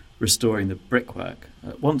restoring the brickwork.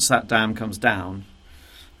 Once that dam comes down,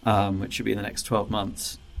 which should be in the next 12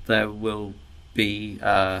 months, there will be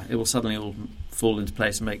it will suddenly all fall into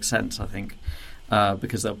place and make sense, I think,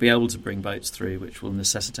 because they'll be able to bring boats through, which will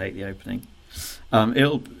necessitate the opening.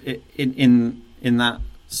 In that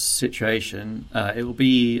situation, it will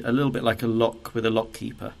be a little bit like a lock with a lock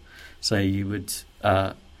keeper. So you would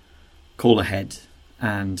call ahead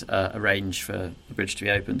and arrange for the bridge to be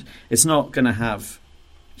opened. It's not going to have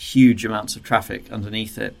huge amounts of traffic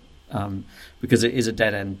underneath it, because it is a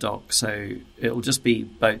dead-end dock, so it'll just be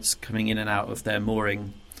boats coming in and out of their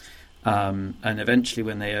mooring, and eventually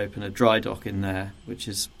when they open a dry dock in there, which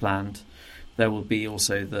is planned, there will be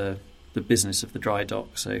also the business of the dry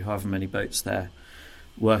dock, so however many boats they're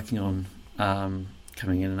working on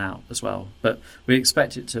coming in and out as well. But we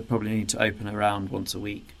expect it to probably need to open around once a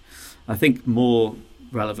week. I think more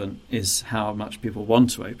relevant is how much people want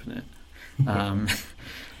to open it,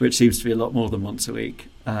 which seems to be a lot more than once a week.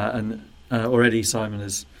 And already Simon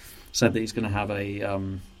has said that he's going to have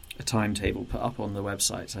a timetable put up on the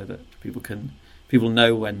website so that people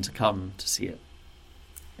know when to come to see it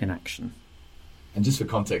in action. And just for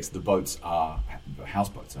context, the boats are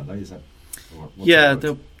houseboats, are they? Is that?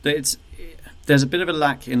 There's a bit of a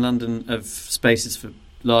lack in London of spaces for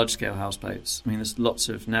large-scale houseboats. I mean, there's lots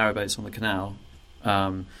of narrowboats on the canal,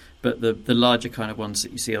 but the larger kind of ones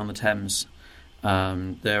that you see on the Thames,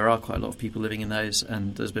 there are quite a lot of people living in those,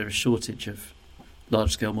 and there's a bit of a shortage of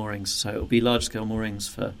large-scale moorings. So it'll be large-scale moorings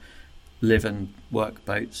for live and work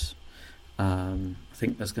boats. I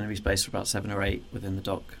think there's going to be space for about 7 or 8 within the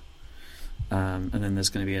dock, and then there's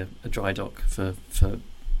going to be a dry dock for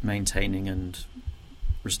maintaining and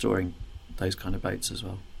restoring those kind of boats as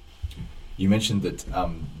well. You mentioned that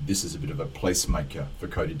this is a bit of a placemaker for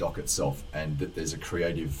Cody Dock itself, and that there's a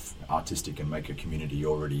creative, artistic and maker community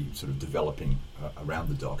already sort of developing around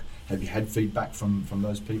the dock. Have you had feedback from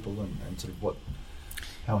those people and sort of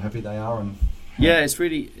how happy they are? And yeah, it's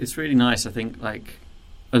really nice. I think like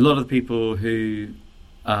a lot of the people who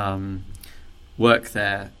work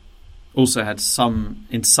there also had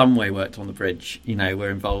in some way worked on the bridge, were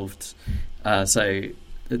involved. So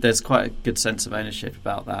there's quite a good sense of ownership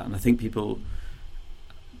about that, and I think people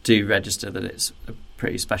do register that it's a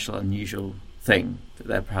pretty special, unusual thing that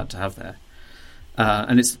they're proud to have there.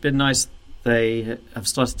 And it's been nice. They have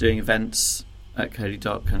started doing events at Cody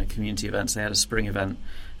Dock, kind of community events. They had a spring event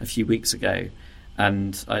a few weeks ago,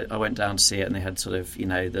 and I went down to see it, and they had sort of,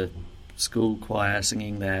 the school choir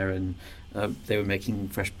singing there, and they were making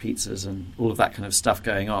fresh pizzas and all of that kind of stuff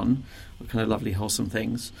going on, kind of lovely, wholesome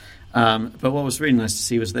things. But what was really nice to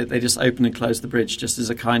see was they just opened and closed the bridge just as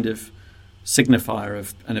a kind of signifier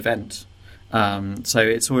of an event. So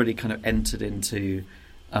it's already kind of entered into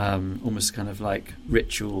almost kind of like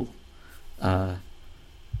ritual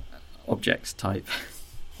objects type.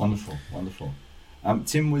 Wonderful.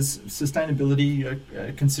 Tim, was sustainability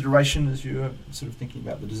a consideration as you were sort of thinking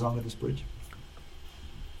about the design of this bridge?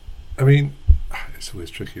 I mean, it's always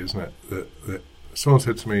tricky, isn't it? That someone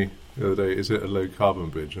said to me the other day, is it a low carbon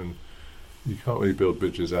bridge? And you can't really build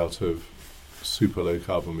bridges out of super low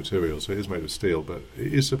carbon materials. So it is made of steel, but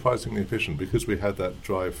it is surprisingly efficient because we had that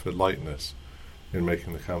drive for lightness in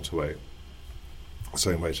making the counterweight the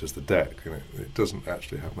same weight as the deck. It doesn't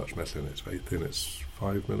actually have much metal in it. It's very thin. It's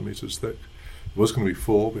 5 millimeters thick. It was going to be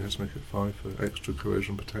 4. We had to make it 5 for extra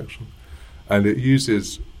corrosion protection. And it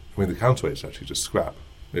uses, the counterweight's actually just scrap.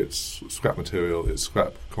 It's scrap material. It's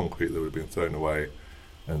scrap concrete that would have been thrown away,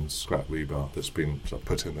 and scrap rebar that's been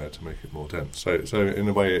put in there to make it more dense. So in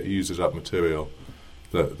a way, it uses up material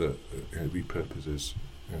that repurposes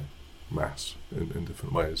mass in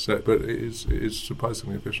different ways. So, but it is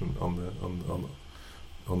surprisingly efficient on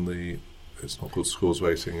the. It's not called scores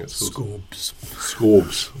rating. It's called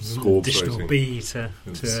Scorbs. Additional rating. B to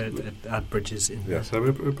add bridges in. Yeah, so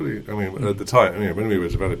we're pretty. At the time, when we were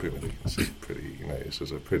developing it, it's pretty. This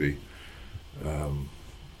is a pretty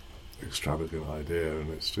extravagant idea, and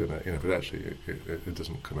it's but actually it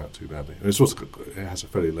doesn't come out too badly. And it's also it has a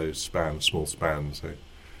fairly low span, small span, so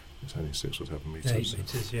it's only 6 or 7 meters. 8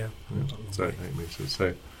 meters, yeah. So 8 meters.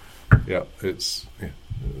 So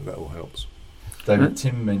that all helps. David,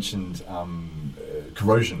 Tim mentioned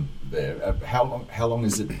corrosion there. How long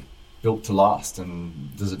is it built to last,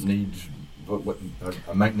 and does it need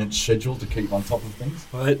a maintenance schedule to keep on top of things?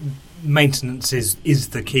 Well, maintenance is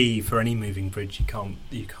the key for any moving bridge. You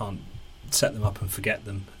can't set them up and forget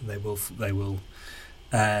them. They will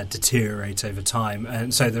deteriorate over time,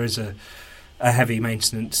 and so there is a heavy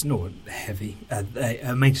maintenance,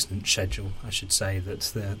 a maintenance schedule, I should say, that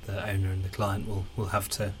the owner and the client will have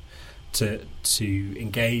to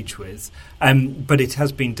engage with, but it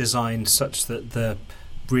has been designed such that the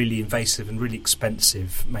really invasive and really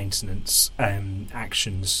expensive maintenance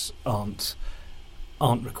actions aren't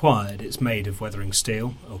required. It's made of weathering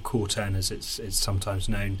steel, or corten as it's sometimes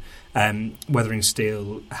known. Weathering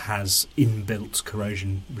steel has inbuilt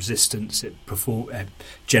corrosion resistance. It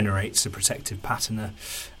generates a protective patina,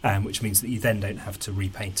 which means that you then don't have to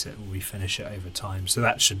repaint it or refinish it over time. So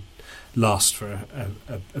that should last for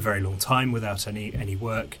a very long time without any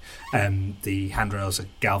work. The handrails are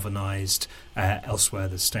galvanised. Elsewhere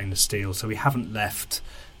there's stainless steel. So we haven't left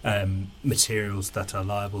materials that are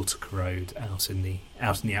liable to corrode out in the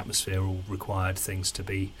atmosphere or required things to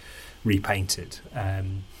be repainted.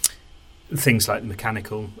 Things like the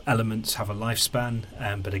mechanical elements have a lifespan,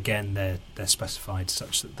 but again they're specified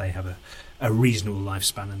such that they have a reasonable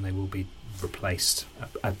lifespan and they will be replaced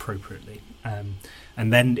appropriately.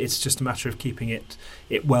 And then it's just a matter of keeping it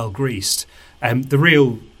well greased. The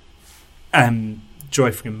real joy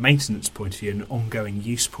from a maintenance point of view and ongoing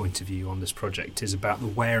use point of view on this project is about the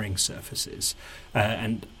wearing surfaces.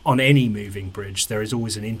 And on any moving bridge, there is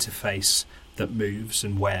always an interface that moves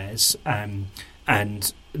and wears.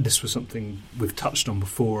 And this was something we've touched on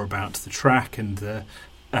before about the track and the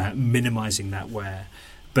minimising that wear.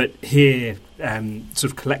 But here, sort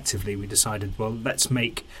of collectively, we decided, well, let's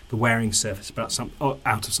make the wearing surface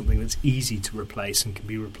out of something that's easy to replace and can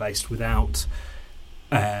be replaced without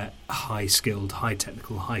high-skilled,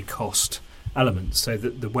 high-technical, high-cost elements. So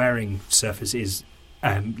that the wearing surface is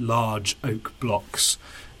large oak blocks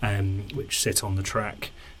which sit on the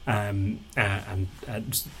track and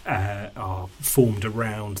are formed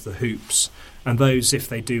around the hoops. And those, if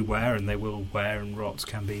they do wear, and they will wear and rot,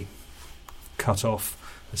 can be cut off,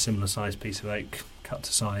 a similar sized piece of oak cut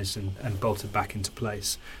to size and bolted back into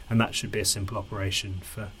place. And that should be a simple operation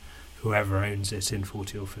for whoever owns it in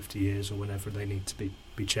 40 or 50 years or whenever they need to be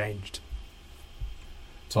changed.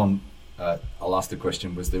 Tom, I'll ask the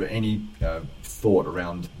question, was there any thought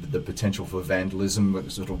around the potential for vandalism,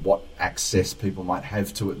 sort of what access people might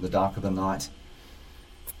have to it in the dark of the night?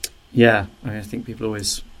 Yeah, I think people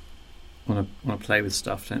always want to play with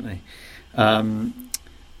stuff, don't they?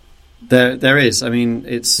 There is. I mean,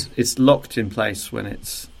 it's locked in place when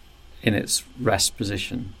it's in its rest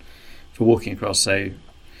position for walking across. So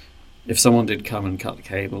if someone did come and cut the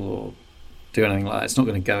cable or do anything like that, it's not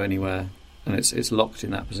going to go anywhere, and it's locked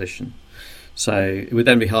in that position. So it would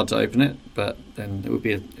then be hard to open it, but then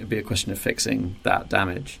it'd be a question of fixing that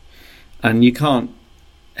damage. And you can't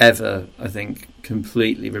ever, I think,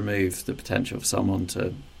 completely remove the potential for someone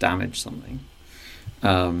to damage something.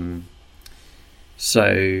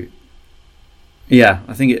 So yeah,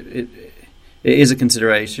 I think it is a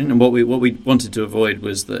consideration, and what we wanted to avoid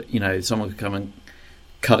was that, you know, someone could come and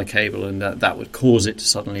cut a cable and that would cause it to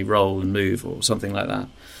suddenly roll and move or something like that.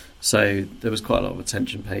 So there was quite a lot of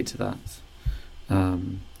attention paid to that.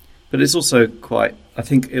 But it's also I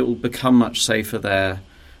think it will become much safer there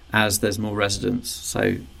as there's more residents.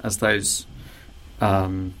 So as those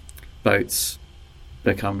boats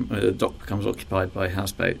the dock becomes occupied by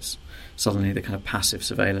houseboats, suddenly the kind of passive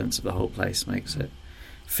surveillance of the whole place makes it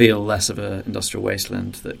feel less of an industrial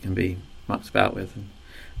wasteland that can be mucked about with, and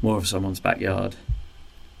more of someone's backyard.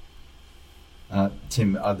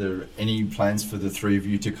 Tim, are there any plans for the three of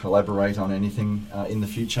you to collaborate on anything in the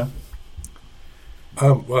future?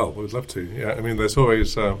 Well, we'd love to. Yeah, I mean, there's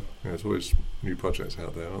always new projects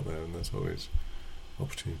out there, aren't there? And there's always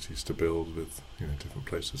opportunities to build with, you know, different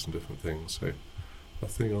places and different things. So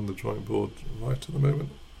nothing on the drawing board right at the moment,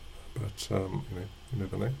 but you know, you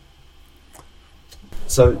never know.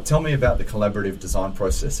 So tell me about the collaborative design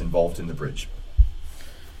process involved in the bridge.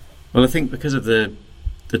 Well, I think because of the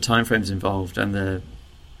timeframes involved and the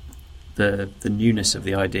newness of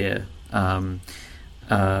the idea,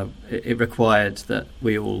 it required that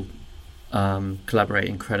we all collaborate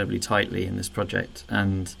incredibly tightly in this project,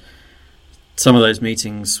 and some of those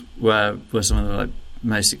meetings were some of the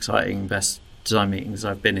most exciting, best design meetings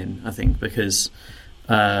I've been in, I think, because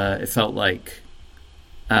it felt like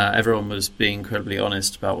everyone was being incredibly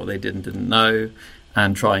honest about what they did and didn't know,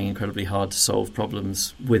 and trying incredibly hard to solve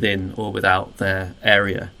problems within or without their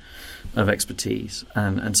area of expertise.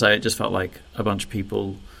 And so it just felt like a bunch of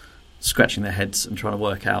people scratching their heads and trying to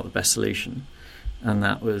work out the best solution. And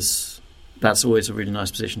that's always a really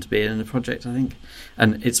nice position to be in a project, I think.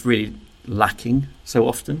 And it's really lacking so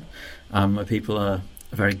often, where people are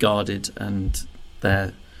very guarded and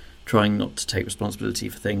they're trying not to take responsibility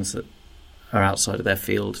for things that are outside of their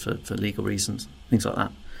field for legal reasons, things like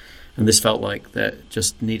that. And this felt like there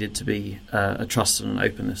just needed to be a trust and an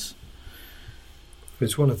openness.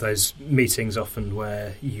 It's one of those meetings often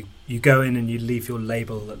where you go in and you leave your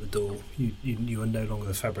label at the door. You are no longer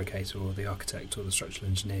the fabricator or the architect or the structural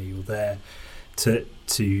engineer. You're there to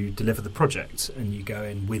deliver the project, and you go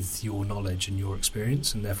in with your knowledge and your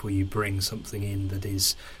experience, and therefore you bring something in that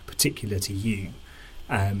is particular to you,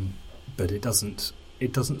 but it doesn't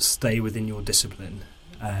stay within your discipline,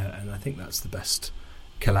 and I think that's the best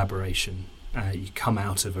collaboration. You come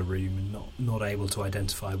out of a room and not able to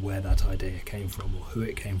identify where that idea came from or who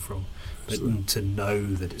it came from, but to know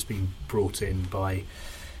that it's been brought in by,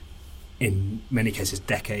 in many cases,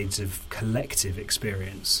 decades of collective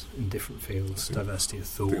experience in different fields, diversity of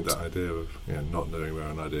thought. I think that idea of not knowing where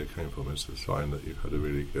an idea came from is a sign that you've had a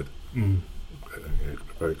really good,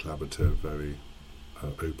 very collaborative, very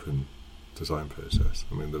open design process.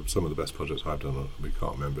 I mean, some of the best projects I've done, we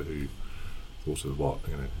can't remember who thought of what.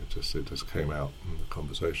 It just came out in the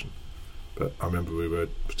conversation. But I remember we were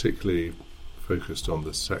particularly focused on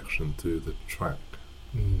the section through the track,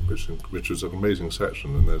 which was an amazing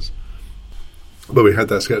section. And we had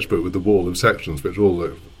that sketchbook with the wall of sections, which all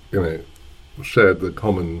shared the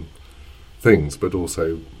common things, but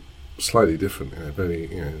also slightly different. Very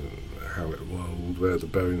how it rolled, where the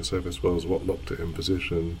bearing surface was, what locked it in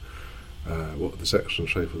position. What the section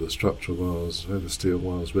shape of the structure was, where the steel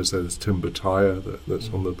was there this timber tyre that's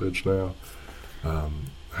on the bridge now.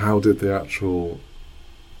 How did the actual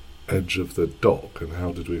edge of the dock, and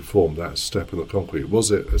how did we form that step in the concrete?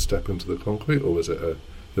 Was it a step into the concrete, or was it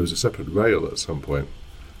there was a separate rail at some point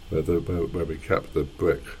where we kept the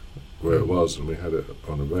brick where it was and we had it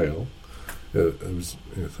on a rail? It was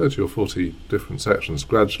 30 or 40 different sections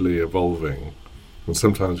gradually evolving, and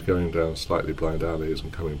sometimes going down slightly blind alleys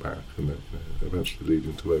and coming back, and then eventually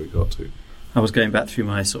leading to where we got to. I was going back through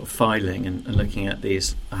my sort of filing and looking at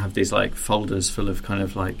these. I have these folders full of kind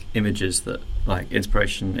of images that,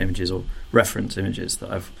 inspiration images or reference images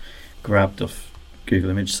that I've grabbed off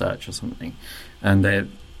Google image search or something, and they're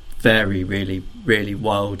vary really, really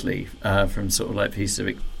wildly from sort of pieces of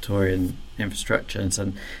Victorian infrastructure. And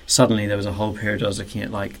so suddenly there was a whole period I was looking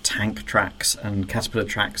at tank tracks and caterpillar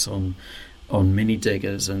tracks on mini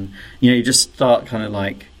diggers, and you just start kind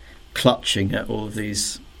of clutching at all of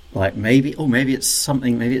these, maybe it's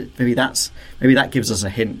something, maybe that gives us a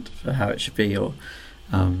hint for how it should be, or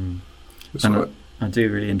I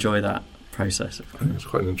do really enjoy that process. I think it's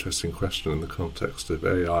quite an interesting question in the context of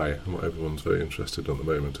AI and what everyone's very interested in at the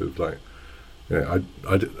moment. Is like,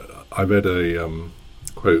 I read a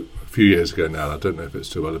quote a few years ago now, and I don't know if it's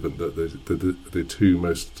still relevant, that the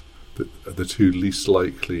two least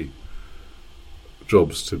likely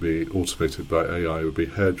jobs to be automated by AI would be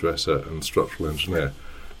hairdresser and structural engineer.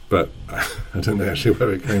 But I don't know actually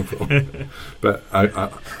where it came from. But I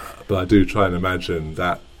do try and imagine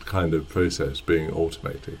that kind of process being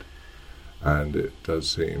automated, and it does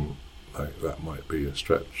seem like that might be a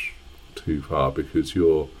stretch too far, because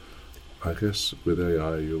I guess with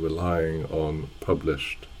AI you're relying on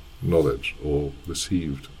published knowledge or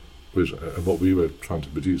received vision, and what we were trying to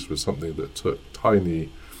produce was something that took tiny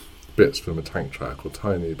bits from a tank track, or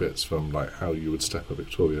tiny bits from like how you would step a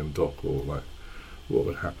Victorian dock, or like what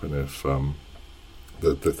would happen if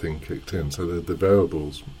the thing kicked in. So the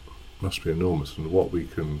variables must be enormous, and what we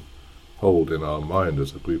can hold in our mind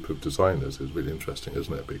as a group of designers is really interesting,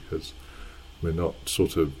 isn't it? Because we're not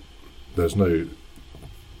there's no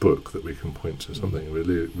book that we can point to something.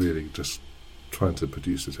 We're really just trying to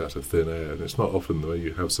produce it out of thin air, and it's not often the way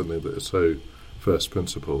you have something that is so first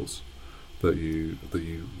principles that you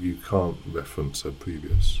can't reference a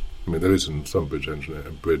previous. I mean, there is in some bridge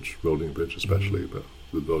rolling bridge especially, but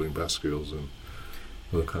with rolling bascules and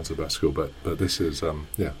other kinds of bascule. But this is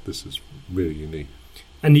really unique.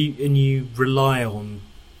 And you rely on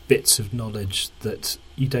bits of knowledge that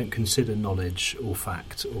you don't consider knowledge or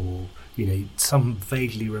fact, or some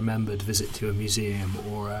vaguely remembered visit to a museum,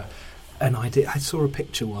 or an idea. I saw a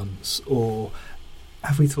picture once, or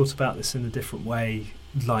have we thought about this in a different way?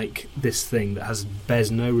 Like this thing that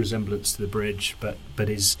bears no resemblance to the bridge, but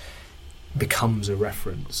becomes a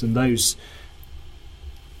reference, and those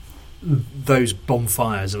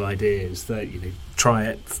bonfires of ideas that try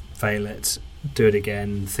it, fail it, do it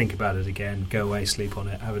again, think about it again, go away, sleep on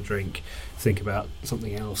it, have a drink, think about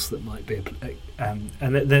something else that might be and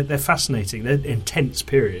they're fascinating. They're intense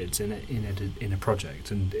periods in a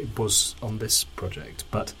project, and it was on this project,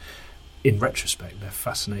 but in retrospect they're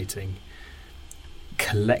fascinating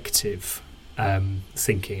collective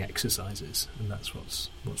thinking exercises, and that's what's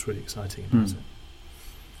really exciting about it.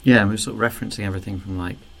 Yeah, and we're sort of referencing everything from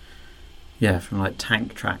like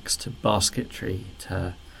tank tracks to basketry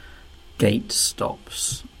to gate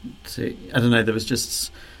stops to, I don't know, there was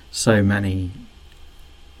just so many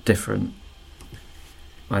different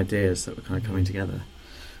ideas that were kind of coming together,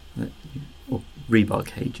 or rebar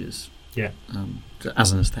cages,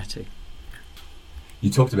 as an aesthetic. You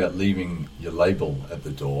talked about leaving your label at the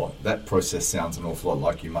door. That process sounds an awful lot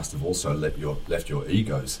like you must have also left your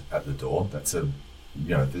egos at the door. That's to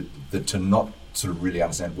not sort of really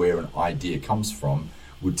understand where an idea comes from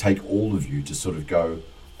would take all of you to sort of go,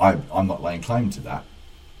 I'm not laying claim to that.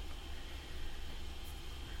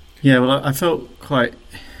 Yeah, well, I felt quite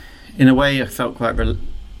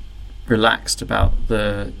relaxed about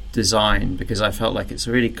the design, because I felt like it's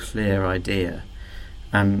a really clear idea,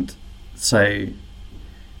 and so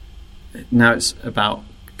now it's about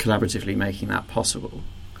collaboratively making that possible.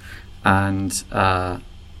 And it's a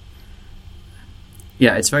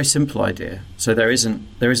very simple idea, so there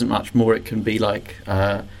isn't much more it can be like.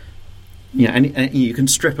 And you can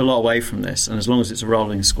strip a lot away from this, and as long as it's a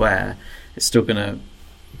rolling square, it's still gonna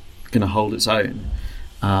hold its own.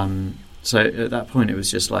 So at that point, it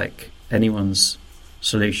was just like anyone's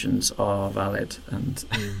solutions are valid, and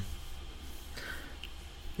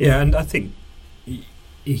and I think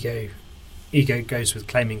ego goes with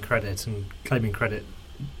claiming credit, and claiming credit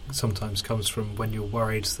sometimes comes from when you're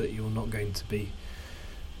worried that you're not going to be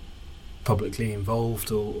publicly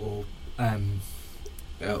involved, or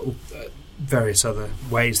various other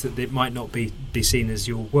ways that it might not be seen as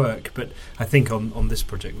your work. But I think on this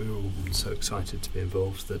project we were all so excited to be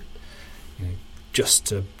involved that just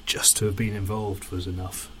to have been involved was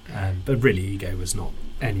enough. But really, ego was not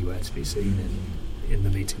anywhere to be seen in the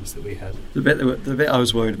meetings that we had. The bit I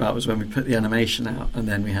was worried about was when we put the animation out, and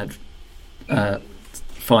then we had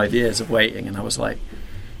 5 years of waiting, and I was like,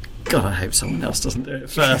 God, I hope someone else doesn't do it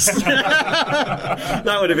first.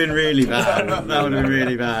 That would have been really bad.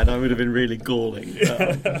 I would have been really galling.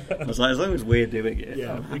 I was like, as long as we're doing it.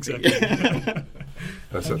 Yeah, exactly.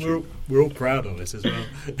 We're all proud of it as well.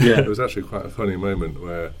 Yeah, it was actually quite a funny moment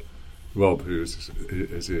where Rob, who is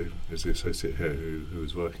the associate here who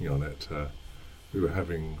was working on it, we were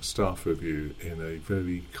having staff review in a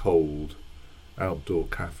very cold outdoor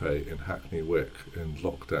cafe in Hackney Wick in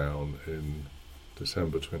lockdown in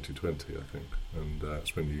December 2020, I think, and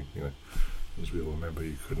that's when you as we all remember,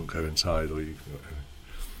 you couldn't go inside, or it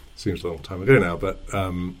seems a long time ago now, but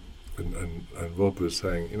and Rob was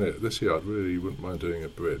saying, this year I really wouldn't mind doing a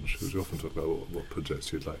bridge, because we often talk about what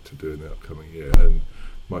projects you'd like to do in the upcoming year. And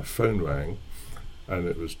my phone rang, and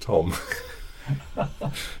it was Tom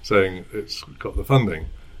saying it's got the funding.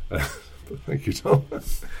 But thank you, Tom.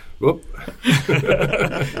 Whoop.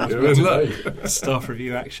 You're in luck. Staff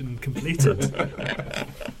review action completed.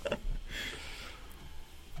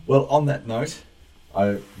 Well, on that note, I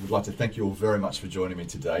would like to thank you all very much for joining me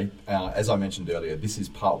today. As I mentioned earlier, this is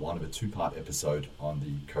part one of a two-part episode on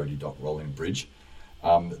the Cody Dock Rolling Bridge.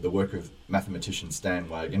 The work of mathematician Stan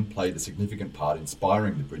Wagon played a significant part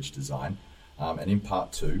inspiring the bridge design. And in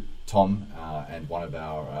part two, Tom and one of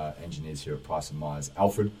our engineers here at Price & Myers,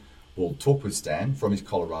 Alfred, will talk with Stan from his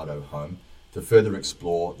Colorado home to further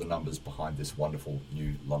explore the numbers behind this wonderful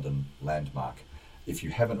new London landmark. If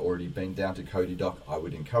you haven't already been down to Cody Dock, I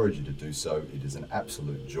would encourage you to do so. It is an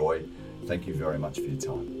absolute joy. Thank you very much for your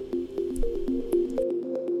time.